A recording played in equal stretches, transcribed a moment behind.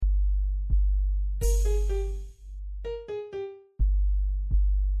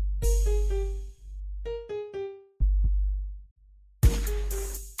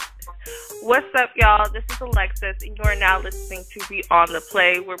What's up, y'all? This is Alexis, and you are now listening to Beyond the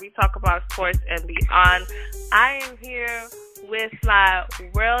Play, where we talk about sports and beyond. I am here with my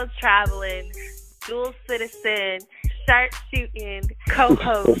world-traveling, dual-citizen, sharp-shooting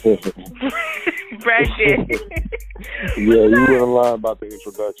co-host, Brandon. Yeah, you went lying about the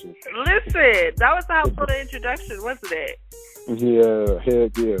introduction. Listen, that was a helpful introduction, wasn't it? Yeah,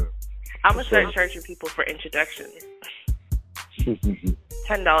 heck yeah. I'm going to start charging people for introductions.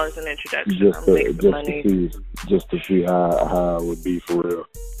 $10 an introduction. Just to see how it would be for real.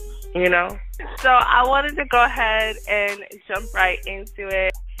 You know? So I wanted to go ahead and jump right into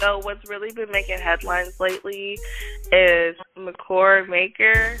it. So what's really been making headlines lately is McCord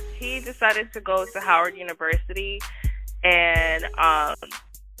Maker. He decided to go to Howard University, and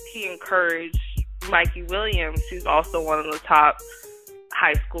he encouraged Mikey Williams, who's also one of the top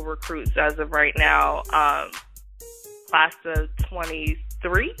high school recruits as of right now, class of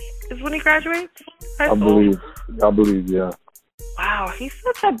 23 is when he graduates high school? I believe, yeah. Wow, he's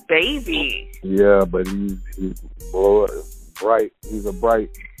such a baby. Yeah, but he's bright. He's a bright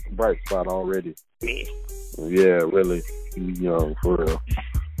spot already. Yeah, really. He's young, for real.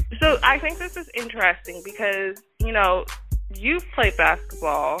 So I think this is interesting because, you know, you've played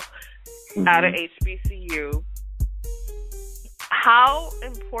basketball at an HBCU. How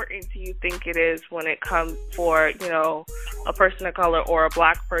important do you think it is when it comes for, you know, a person of color or a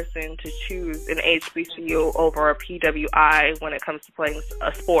black person to choose an HBCU over a PWI when it comes to playing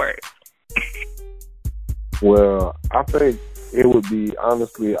a sport? Well, I think it would be,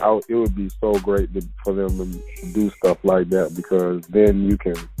 honestly, it would be so great for them to do stuff like that, because then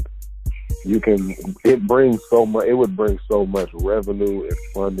it brings so much, it would bring so much revenue and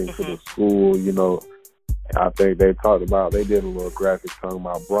funding to the school, you know. I think they did a little graphic talking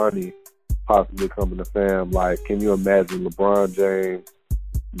about Bronny possibly coming to FAM. Like, can you imagine LeBron James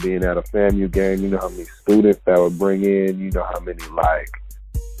being at a FAMU game? You know how many students that would bring in? You know how many,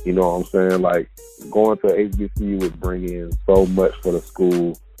 you know what I'm saying? Like, going to HBCU would bring in so much for the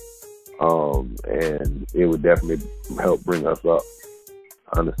school, and it would definitely help bring us up,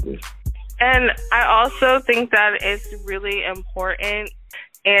 honestly. And I also think that it's really important.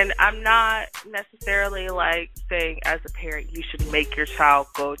 And I'm not necessarily saying as a parent you should make your child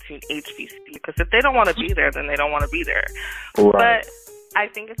go to an HBCU, because if they don't want to be there, then they don't want to be there. Right. But I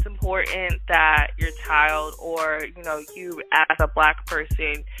think it's important that your child, or, you know, you as a black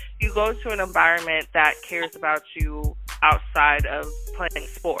person, you go to an environment that cares about you outside of playing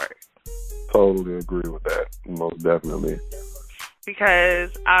sports. Totally agree with that. Most definitely.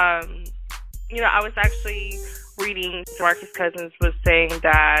 Because, you know, I was actually reading, Marcus Cousins was saying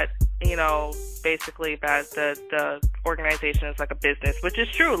that, you know, basically that the organization is like a business, which is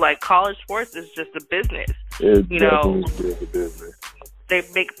true. Like, college sports is just a business. It definitely is a business. They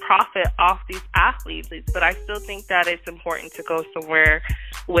make profit off these athletes, but I still think that it's important to go somewhere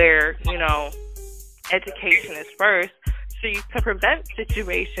where, you know, education is first, so you can prevent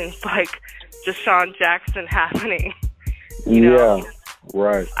situations like Deshaun Jackson happening. You know? Yeah.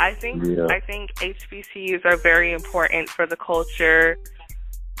 Right. I think HBCUs are very important for the culture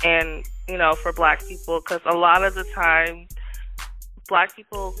and, you know, for black people, because a lot of the time black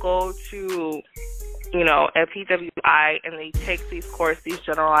people go to, you know, a PWI and they take these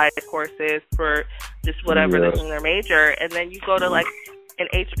generalized courses for just whatever is in their major, and then you go to an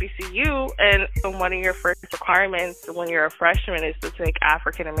HBCU, and one of your first requirements when you're a freshman is to take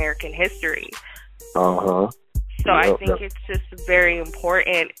African American history. So I think it's just very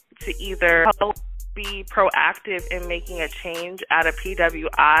important to either help be proactive in making a change at a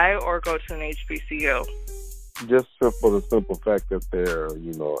PWI or go to an HBCU. Just for the simple fact that they're,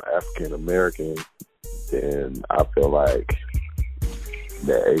 you know, African American, then I feel like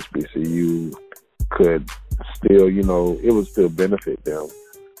the HBCU could still, you know, it would still benefit them.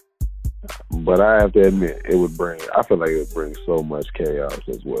 But I have to admit, I feel like it would bring so much chaos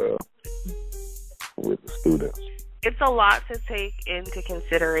as well with the students. It's a lot to take into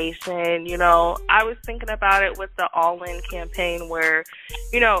consideration. You know, I was thinking about it with the All-In campaign where,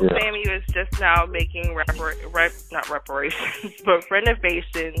 you know, FAMU is just now making not reparations, but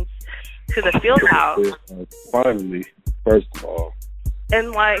renovations to the field house. Finally, first of all.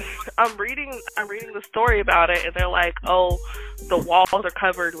 And I'm reading the story about it, and they're like, oh, the walls are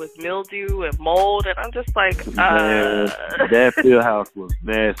covered with mildew and mold, and I'm just like, Man, that field house was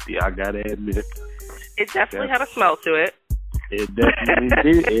nasty, I gotta admit. It definitely had a smell to it. It definitely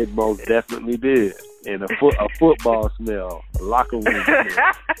did. It most definitely did. And a football smell, a locker room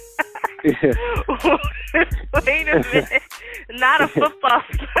smell. Wait a minute. Not a football.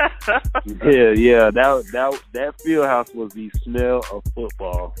 Yeah. That field house was the smell of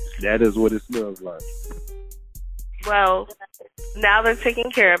football. That is what it smells like. Well, now they're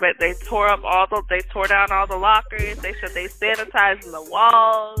taking care of it. They tore down all the lockers. They said they sanitizing the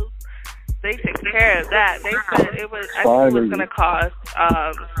walls. They took care of that. They said I think it was going to cost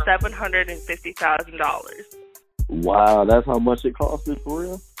 $750,000. Wow, that's how much it costed for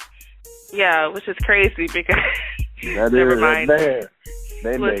real? Yeah, which is crazy because never mind.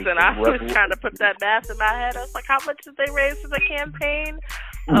 Listen, I was trying to put that math in my head. I was like, how much did they raise for the campaign?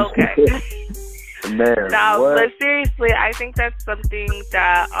 Okay. Man, but seriously, I think that's something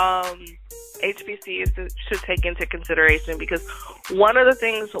that HBCUs should take into consideration, because one of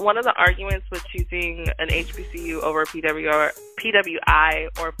the arguments with choosing an HBCU over PWI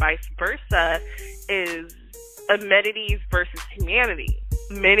or vice versa is amenities versus humanity.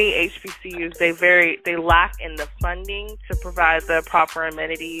 Many HBCUs they lack in the funding to provide the proper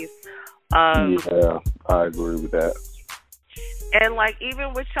amenities. Yeah, I agree with that. And like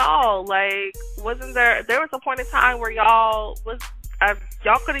even with y'all, like wasn't there was a point in time where y'all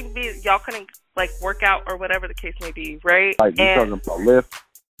couldn't like work out or whatever the case may be, right? Like you talking about lift?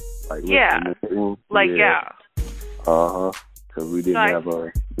 Like yeah. Because we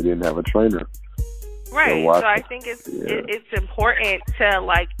didn't have a trainer. Right. So I think it's important to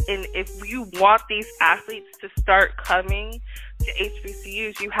if you want these athletes to start coming to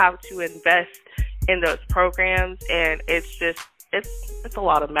HBCUs, you have to invest in those programs, and it's a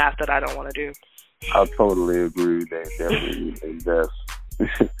lot of math that I don't want to do. I totally agree. They definitely invest.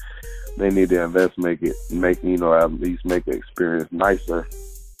 They need to invest, at least make the experience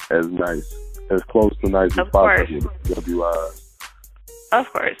as close to nice as possible. Of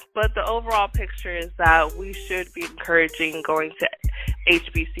course, but the overall picture is that we should be encouraging going to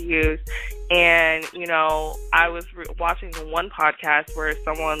HBCUs. And, I was watching one podcast where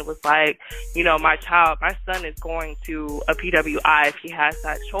someone was like, my son is going to a PWI if he has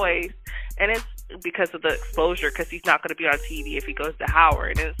that choice. And it's because of the exposure, because he's not going to be on TV if he goes to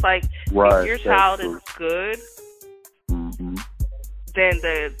Howard. And it's like, if your child is good, then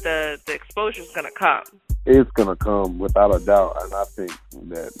the exposure is going to come. It's going to come without a doubt. And I think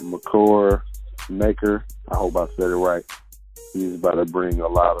that Makur Maker, I hope I said it right, he's about to bring a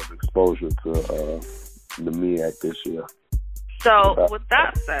lot of exposure to the MEAC this year. So with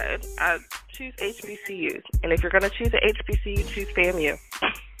that said, I choose HBCUs. And if you're going to choose an HBCU, choose FAMU.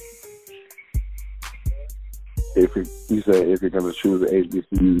 If you're going to choose an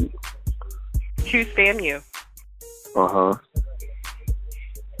HBCU, choose FAMU. Uh-huh.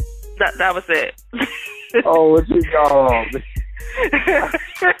 That was it. Oh, what you call?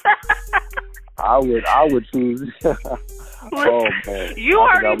 I would choose. Oh man, you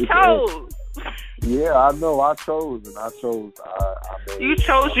already chose. Yeah, I know. I chose. You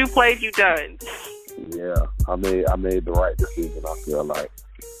chose. You played. You done. Yeah, I made the right decision. I feel like.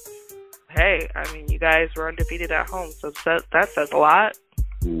 Hey, I mean, you guys were undefeated at home, so that says a lot.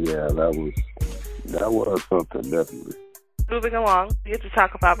 Yeah, that was something, definitely. Moving along, we get to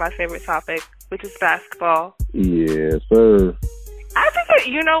talk about my favorite topic, which is basketball. Yes, sir. I think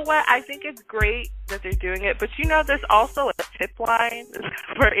I think it's great that they're doing it, but there's also a tip line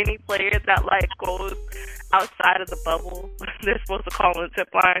for any player that goes outside of the bubble. They're supposed to call it a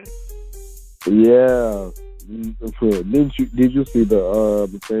tip line. Yeah. Did you see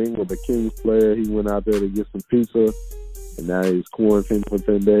the thing with the Kings player? He went out there to get some pizza, and now he's quarantined for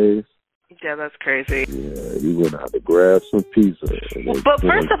 10 days. Yeah, that's crazy. Yeah, he went out to grab some pizza. But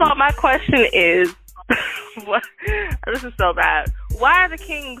first of all, my question is, what? This is so bad. Why are the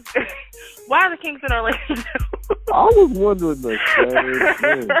Kings in Orlando? I was wondering the same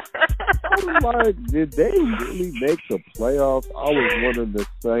thing. I was like, did they really make the playoffs? I was wondering the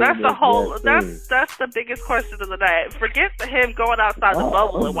same. That's the biggest question of the night. Forget him going outside the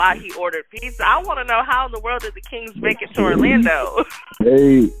bubble and why he ordered pizza. I want to know how in the world did the Kings make it to Orlando?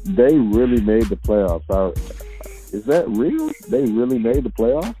 They really made the playoffs. Is that real? They really made the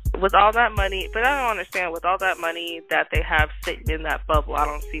playoffs? With all that money, but I don't understand. With all that money that they have sitting in that bubble, I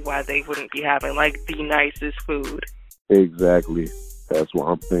don't see why they wouldn't be having the nicest food. Exactly. That's what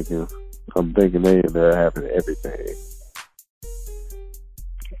I'm thinking. I'm thinking they're having everything.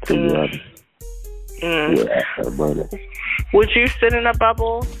 Would you sit in a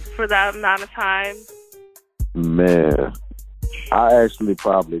bubble for that amount of time? Man, I actually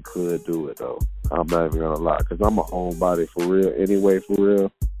probably could do it though. I'm not even gonna lie, because I'm a homebody for real anyway, for real.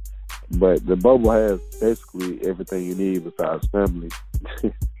 But the bubble has basically everything you need besides family.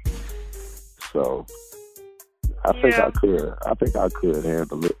 So I think I could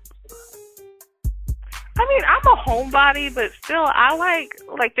handle it. I mean, I'm a homebody, but still, I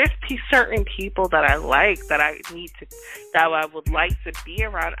like there's certain people that I like that I would like to be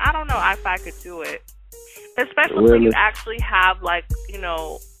around. I don't know if I could do it, especially when you actually have like, you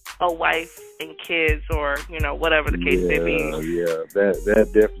know, a wife and kids, or, you know, whatever the case may be. Yeah,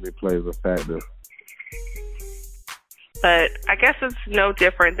 that definitely plays a factor. But I guess it's no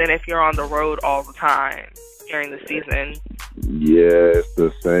different than if you're on the road all the time during the season. Yeah, it's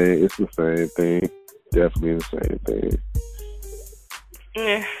the same. It's the same thing. Definitely the same thing.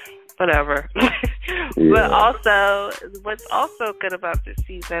 Yeah, whatever. Yeah. But also, what's also good about this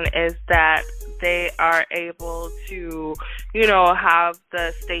season is that they are able to, you know, have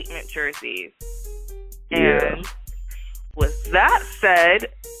the statement jerseys. And with that said,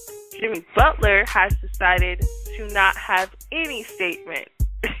 Jimmy Butler has decided to not have any statement.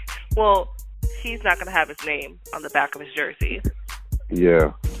 Well, he's not going to have his name on the back of his jersey.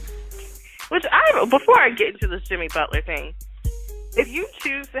 Yeah. Which, before I get into this Jimmy Butler thing, if you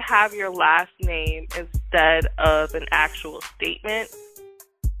choose to have your last name instead of an actual statement,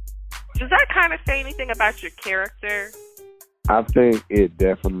 does that kind of say anything about your character? I think it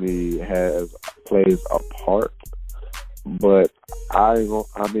definitely plays a part, but I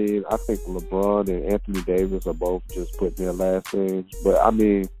think LeBron and Anthony Davis are both just putting their last names. But I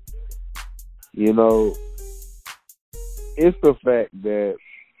mean, you know, it's the fact that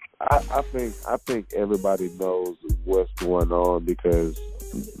I think everybody knows what's going on because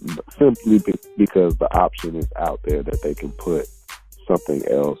the option is out there that they can put something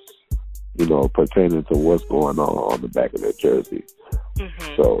else, you know, pertaining to what's going on the back of their jersey.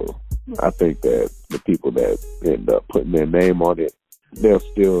 Mm-hmm. So I think that the people that end up putting their name on it, they're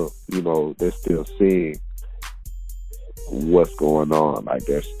still seeing what's going on. Like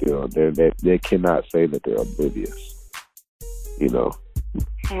they cannot say that they're oblivious, you know.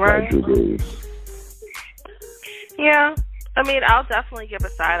 Right. Like it is. Yeah. I mean, I'll definitely give a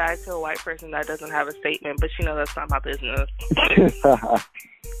side eye to a white person that doesn't have a statement, but you know, that's not my business. It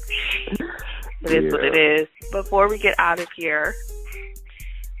is what it is. Before we get out of here,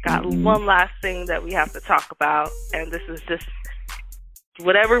 got one last thing that we have to talk about, and this is just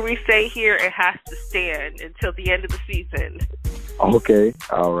whatever we say here, it has to stand until the end of the season. Okay,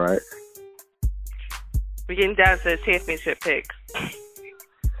 all right. We're getting down to the championship picks.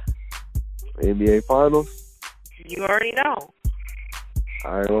 NBA Finals? You already know.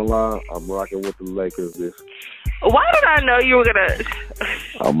 I ain't gonna lie, I'm rocking with the Lakers Why did I know you were gonna...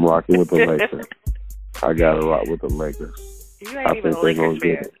 I'm rocking with the Lakers. I gotta rock with the Lakers. You ain't even a Lakers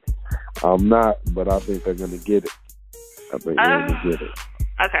fan. I'm not, but I think they're gonna get it. I think they're gonna get it.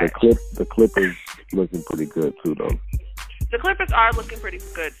 Okay. The Clippers looking pretty good too, though. The Clippers are looking pretty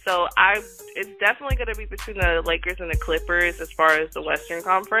good, so it's definitely going to be between the Lakers and the Clippers as far as the Western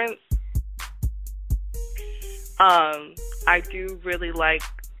Conference. I do really like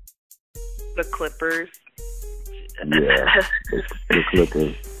the Clippers. Yeah, the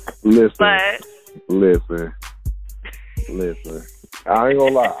Clippers. Listen. I ain't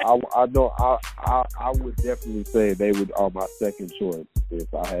gonna lie. I know. I would definitely say they would are my second choice.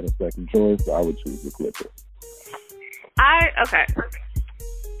 If I had a second choice, I would choose the Clippers. Okay.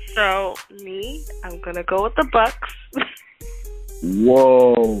 So I'm gonna go with the Bucks.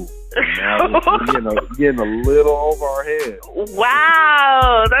 Whoa! Now we're getting a little over our head.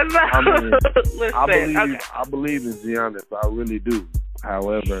 Wow, that's not. Listen, I believe in Giannis. I really do.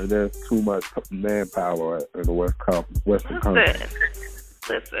 However, there's too much manpower in the Western Conference.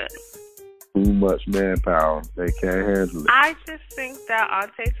 Listen. Too much manpower. They can't handle it. I just think that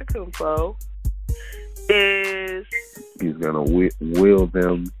Antetokounmpo is... He's going to will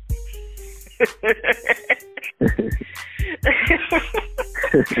them.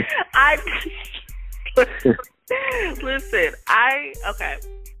 Listen, okay.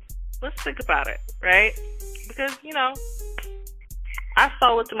 Let's think about it, right? Because, you know, I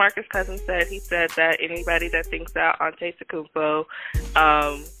saw what DeMarcus Cousins said. He said that anybody that thinks that Antetokounmpo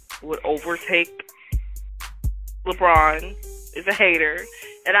would overtake LeBron is a hater.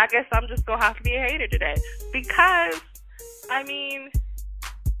 And I guess I'm just going to have to be a hater today. Because, I mean,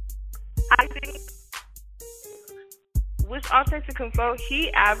 I think with Antetokounmpo,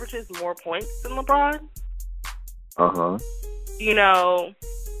 he averages more points than LeBron. Uh-huh. You know,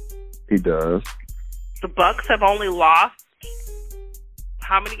 he does. The Bucks have only lost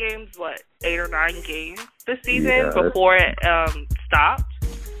how many games? 8 or 9 games this season before it stopped.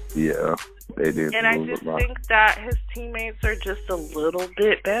 Yeah, they did. And I just think that his teammates are just a little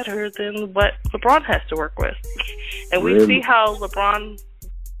bit better than what LeBron has to work with. And we see how LeBron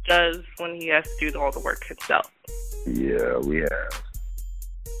does when he has to do all the work himself. Yeah, we have.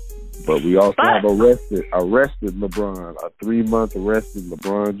 But we also have arrested LeBron. A 3-month arrested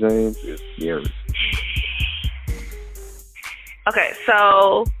LeBron James is scary. Okay,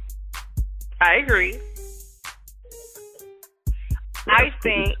 so I agree. I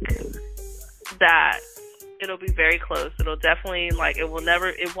think that it'll be very close. It'll definitely,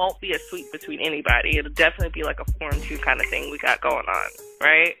 it won't be a sweep between anybody. It'll definitely be like a 4-2 kind of thing we got going on,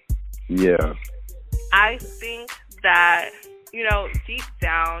 right? Yeah. I think that, deep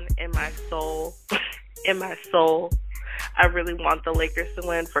down in my soul, I really want the Lakers to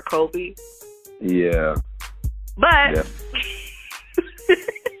win for Kobe. Yeah. But,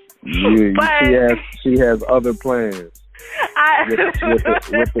 she has other plans.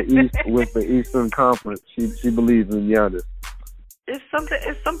 With the Eastern Conference, she believes in Giannis. It's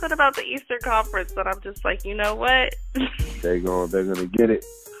something about the Eastern Conference that I'm just like, you know what? They're gonna get it.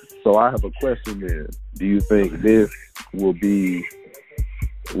 So I have a question then. Do you think this will be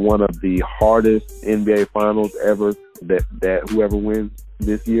one of the hardest NBA finals ever that whoever wins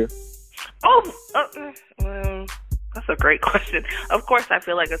this year? That's a great question. Of course, I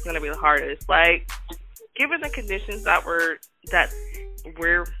feel like it's going to be the hardest. Like, given the conditions that we're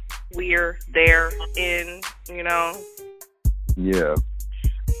there in, Yeah.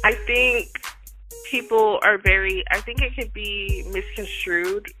 I think people are I think it could be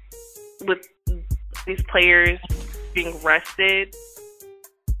misconstrued with these players being rested,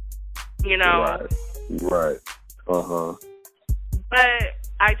 Right. Uh-huh. But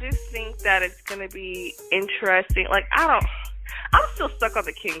I just think that it's going to be interesting. Like, I'm still stuck on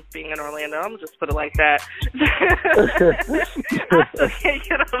the Kings being in Orlando. I'm just put it like that. I still can't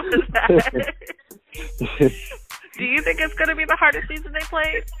get over that. Do you think it's going to be the hardest season they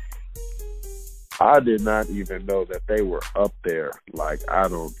played? I did not even know that they were up there. Like,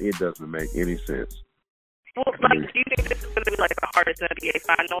 it doesn't make any sense. Well, do you think this is going to be like the hardest NBA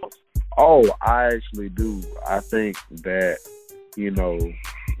finals? Oh, I actually do. I think that,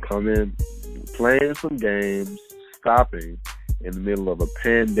 playing some games, stopping in the middle of a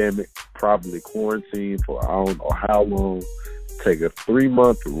pandemic, probably quarantine for I don't know how long, take a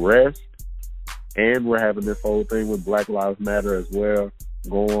 3-month rest, and we're having this whole thing with Black Lives Matter as well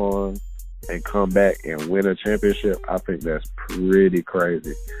go on, and come back and win a championship. I think that's pretty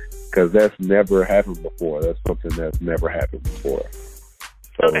crazy because that's never happened before. That's something that's never happened before.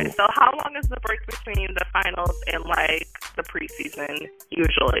 Okay, so how long is the break between the finals and the preseason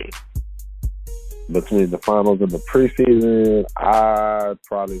usually? Between the finals and the preseason, I'd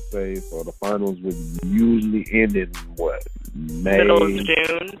probably say the finals would usually end in May? Middle of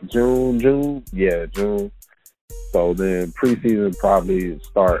June? June? Yeah, June. So then preseason probably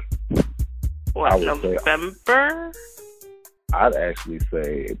start. November? I'd actually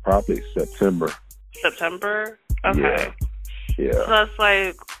say probably September. September? Okay. Yeah. So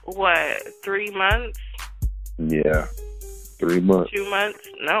it's 3 months? Yeah. 3 months. 2 months?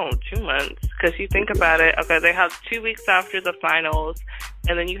 No, 2 months. Because you think about it, okay, they have 2 weeks after the finals,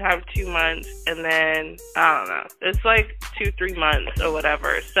 and then you have 2 months, and then, I don't know, it's 2-3 months or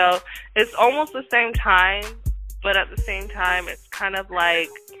whatever. So it's almost the same time, but at the same time, it's kind of I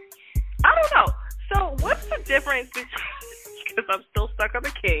don't know. So what's the difference between, because I'm still stuck on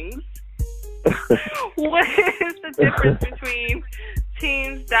the Kings, what is the difference between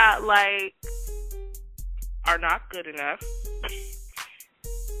teams that are not good enough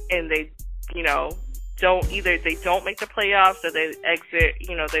and they don't make the playoffs, or they exit,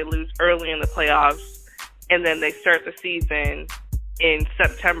 they lose early in the playoffs, and then they start the season in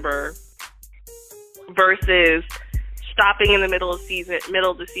September, versus stopping in the middle of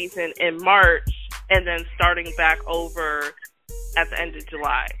the season in March and then starting back over at the end of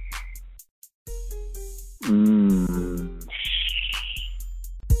July?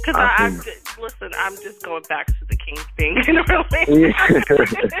 Because listen, I'm just going back to the Kings being in Orlando.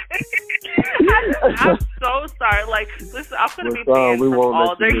 I'm so sorry. Listen, I'm going to be banned from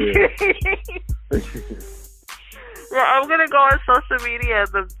all the games. Well, I'm going to go on social media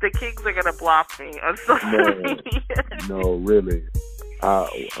and the Kings are going to block me on social media. No, really.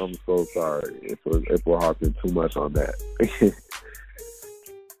 I'm so sorry if we're harping too much on that.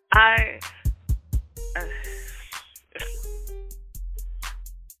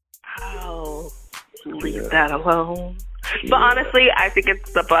 I'll leave that alone. But honestly, I think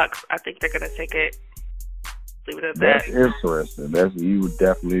it's the Bucks. I think they're going to take it. Leave it at that. That's interesting. You would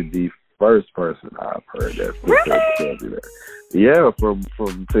definitely be first person I've heard that. Really? Yeah, from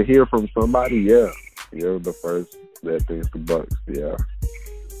to hear from somebody, yeah. You're the first that thinks the Bucks, yeah.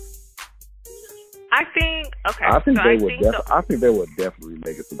 I think I think they would definitely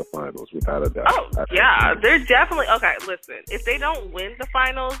make it to the finals without a doubt. Oh yeah, they're definitely okay. Listen, if they don't win the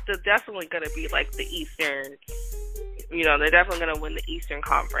finals, they're definitely going to be like the Eastern. You know, they're definitely going to win the Eastern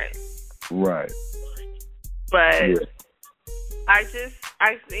Conference. Right. But yeah. I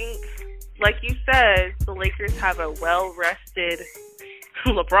think, like you said, the Lakers have a well-rested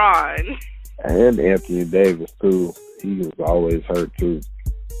LeBron. And Anthony Davis, too. He was always hurt, too.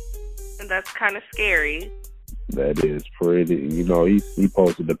 And that's kind of scary. That is pretty. You know, he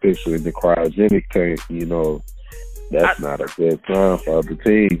posted the picture in the cryogenic tank. You know, that's not a good sign for other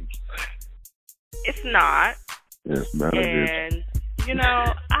teams. It's not. It's not. And, you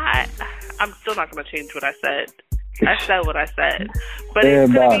know, I'm still not going to change what I said. I said what I said. But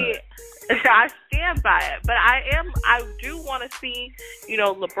it's going to be... I stand by it. But I do want to see, you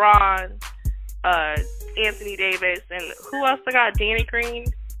know, LeBron, Anthony Davis, and who else I got? Danny Green?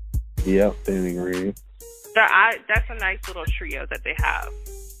 Yep, Danny Green. That's a nice little trio that they have.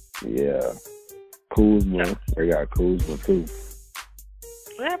 Yeah. Kuzma. They got Kuzma, too.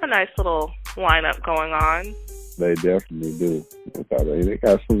 They have a nice little lineup going on. They definitely do. They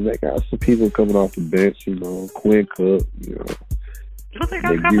got some people coming off the bench, you know, Quinn Cook, you know. Who they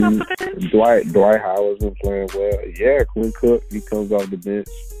got coming off the bench? Dwight Howard's been playing well. Yeah, Quinn Cook, he comes off the bench.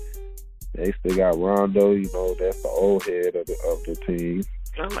 They still got Rondo, you know, that's the old head of the team.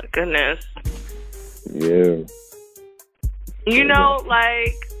 Oh my goodness. Yeah. You know,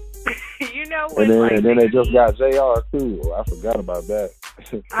 like, you know when, and then they just got JR too. I forgot about that.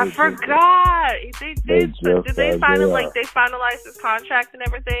 I forgot. Did they finalize his contract and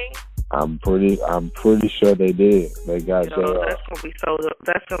everything? I'm pretty sure they did. They got JR. That's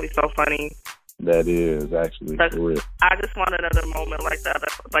gonna be so funny. That is actually for real. I just want another moment like that,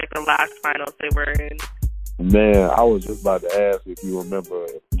 like the last finals they were in. Man, I was just about to ask if you remember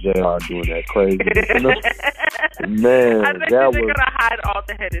JR doing that crazy. Man, I bet they're gonna hide all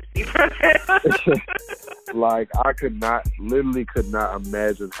the Hennessy from him. Like, I could not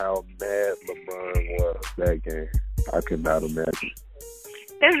imagine how mad LeBron was that game. I could not imagine.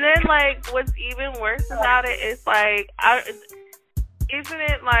 And then, like, what's even worse about it is, like, isn't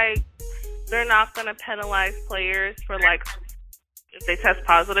it like they're not gonna penalize players for, like, if they test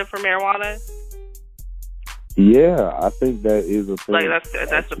positive for marijuana? Yeah, I think that is a thing. Like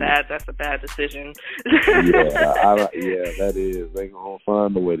that's a bad decision. Yeah, that is. They gonna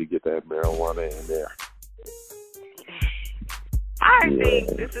find a way to get that marijuana in there. I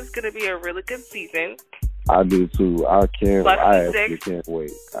think this is gonna be a really good season. I do too. I actually can't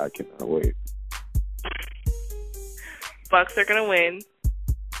wait. I cannot wait. Bucks are gonna win.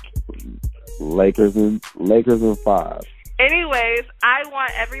 Lakers in 5. Anyways, I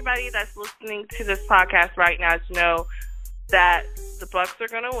want everybody that's listening to this podcast right now to know that the Bucks are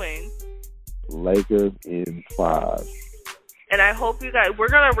going to win. Lakers in 5. And I hope you guys, we're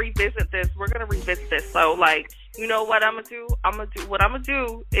going to revisit this. So, like, you know what I'm going to do? What I'm going to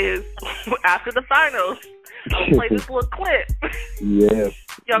do is, after the finals, I'm going to play this little clip. Yes.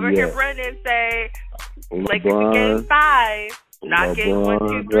 Y'all going to hear Brendan say, Lakers in Game 5, not Game 1,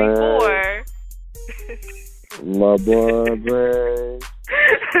 2, 3, 4. LeBron James.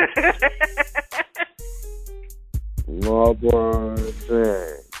 LeBron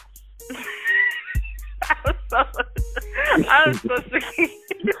James. I was so sick.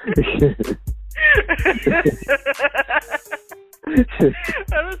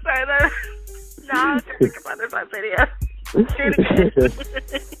 I'm sorry that. No, I was thinking about this on video.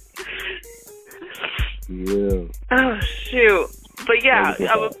 Yeah. Oh shoot! But yeah,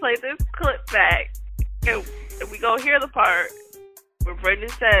 I would play this clip back. And we gonna hear the part where Brendan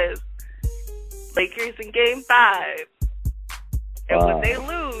says Lakers in Game 5, and when they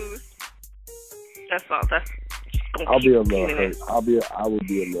lose, that's all. I'll be a little hurt. I would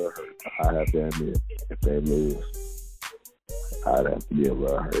be a little hurt. I have to admit, if they lose, I'd have to be a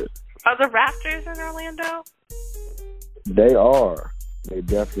little hurt. Are the Raptors in Orlando? They are. They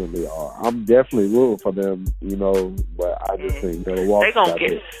definitely are. I'm definitely rooting for them, you know. But I just think Milwaukee. They gonna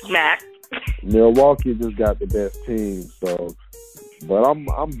get smacked. Milwaukee just got the best team, so. But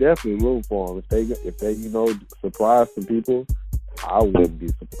I'm definitely rooting for them. If they you know surprise some people, I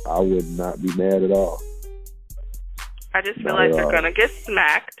would not be mad at all. I just feel like they're gonna get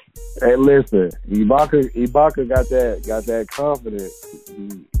smacked. Hey, listen, Ibaka got that confidence.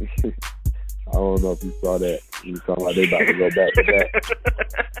 I don't know if you saw that. He was talking like they about to go back to back.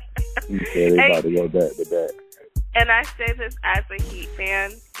 He said they about to go back to back. And I say this as a Heat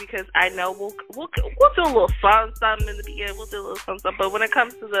fan because I know we'll do a little something in the beginning. We'll do a little something, but when it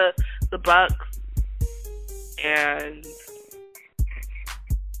comes to the Bucks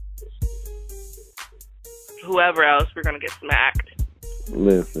whoever else, we're going to get smacked.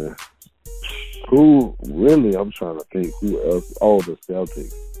 Listen, who really? I'm trying to think who else. Oh, the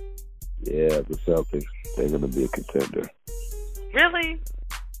Celtics. Yeah, the Celtics. They're going to be a contender. Really?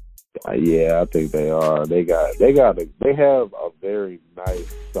 Yeah, I think they are. They have a very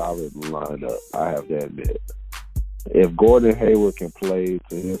nice, solid lineup. I have to admit. If Gordon Hayward can play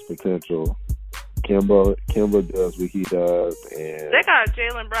to his potential, Kemba does what he does, and they got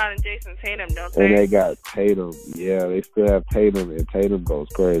Jaylen Brown and Jason Tatum, don't they? And they got Tatum. Yeah, they still have Tatum, and Tatum goes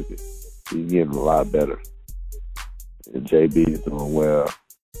crazy. He's getting a lot better, and JB's doing well.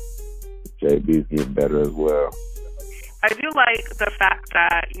 JB's getting better as well. I do like the fact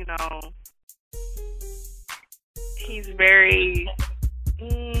that, you know, he's very...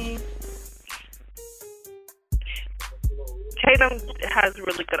 Tatum has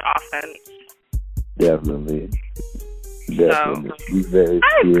really good offense. Definitely. So, he's very skilled.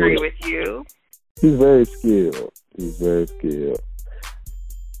 I agree with you. He's very skilled.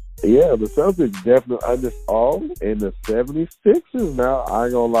 Yeah, the Celtics definitely and the 76ers now, I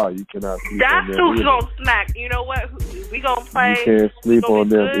ain't gonna lie, you cannot sleep on them. That's who's gonna smack. You know what? We gonna play. You can't sleep on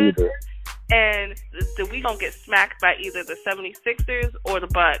them either. And we gonna get smacked by either the 76ers or the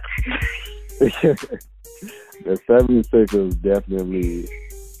Bucks. The 76ers definitely,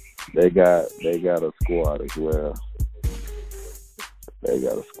 they got a squad as well. They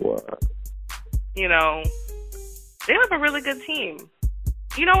got a squad. You know, they have a really good team.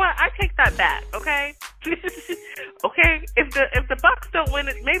 You know what? I take that back. Okay, okay. If the Bucks don't win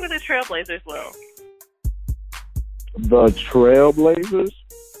it, maybe the Trailblazers will. The Trailblazers?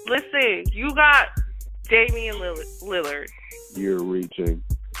 Listen, you got Damian Lillard. You're reaching.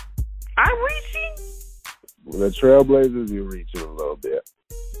 I'm reaching. The Trailblazers, you're reaching a little bit.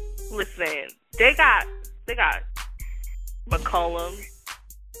 Listen, they got McCollum.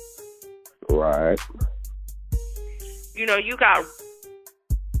 Right. You know, you got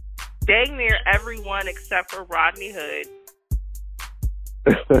dang near everyone except for Rodney Hood.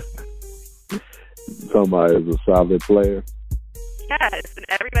 Somebody is a solid player. Yes, and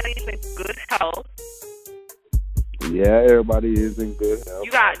everybody's in good health. Yeah, everybody is in good health.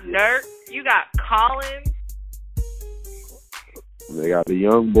 You got Nurk. You got Collins. They got the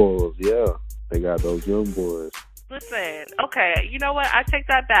young boys. Yeah, they got those young boys. Listen, okay, you know what? I take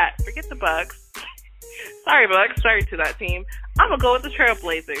that back. Forget the Bucks. Sorry, Bucks. Sorry to that team. I'm going to go with the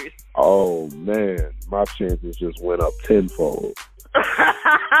Trailblazers. Oh, man. My chances just went up tenfold.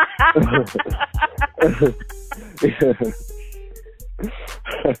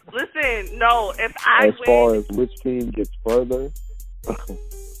 Listen, no, if I win... As far as which team gets further...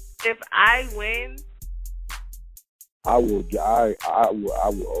 if I win... I will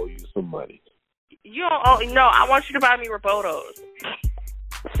owe you some money. You don't owe... No, I want you to buy me Robotos.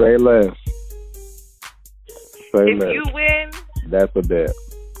 Say less. If you win... That's a bet.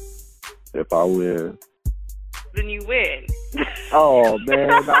 If I win... Then you win. Oh, man.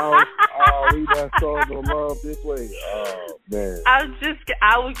 We done showing the love this way. Oh, man.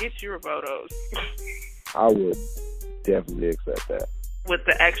 I would get you Robotos. I would definitely accept that. With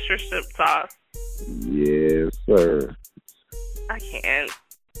the extra shrimp sauce. Yes, sir. I can't.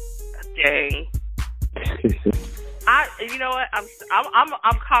 Dang. You know what?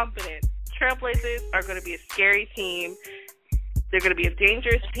 I'm confident. Trailblazers are going to be a scary team. They're going to be a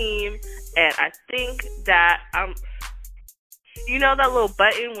dangerous team, and I think that you know that little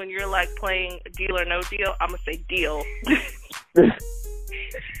button when you're like playing Deal or No Deal? I'm gonna say deal.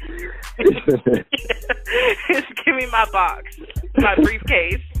 Give me my box, my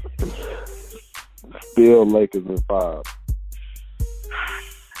briefcase. Still Lakers in 5.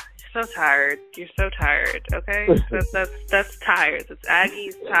 So tired. You're so tired. Okay, that's tired. It's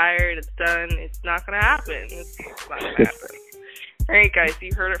Aggie's tired. It's done. It's not gonna happen. It's not gonna happen. All right, guys.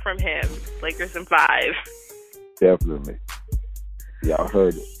 You heard it from him. Lakers in 5. Definitely. Y'all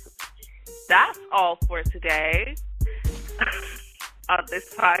heard it. That's all for today on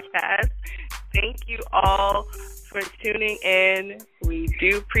this podcast. Thank you all for tuning in. We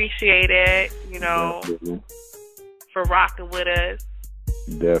do appreciate it. You know, definitely. For rocking with us.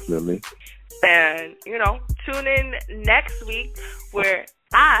 Definitely. And, you know, tune in next week where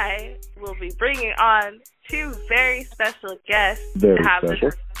I will be bringing on 2 very special guests. Very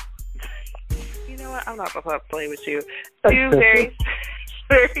special. You know what? I'm not going to play with you. 2 very,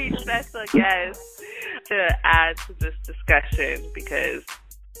 very special guests to add to this discussion because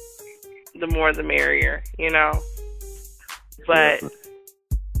the more the merrier, you know. But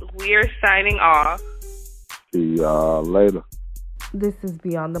we're signing off. See y'all later. This is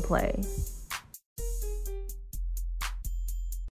Beyond the Play.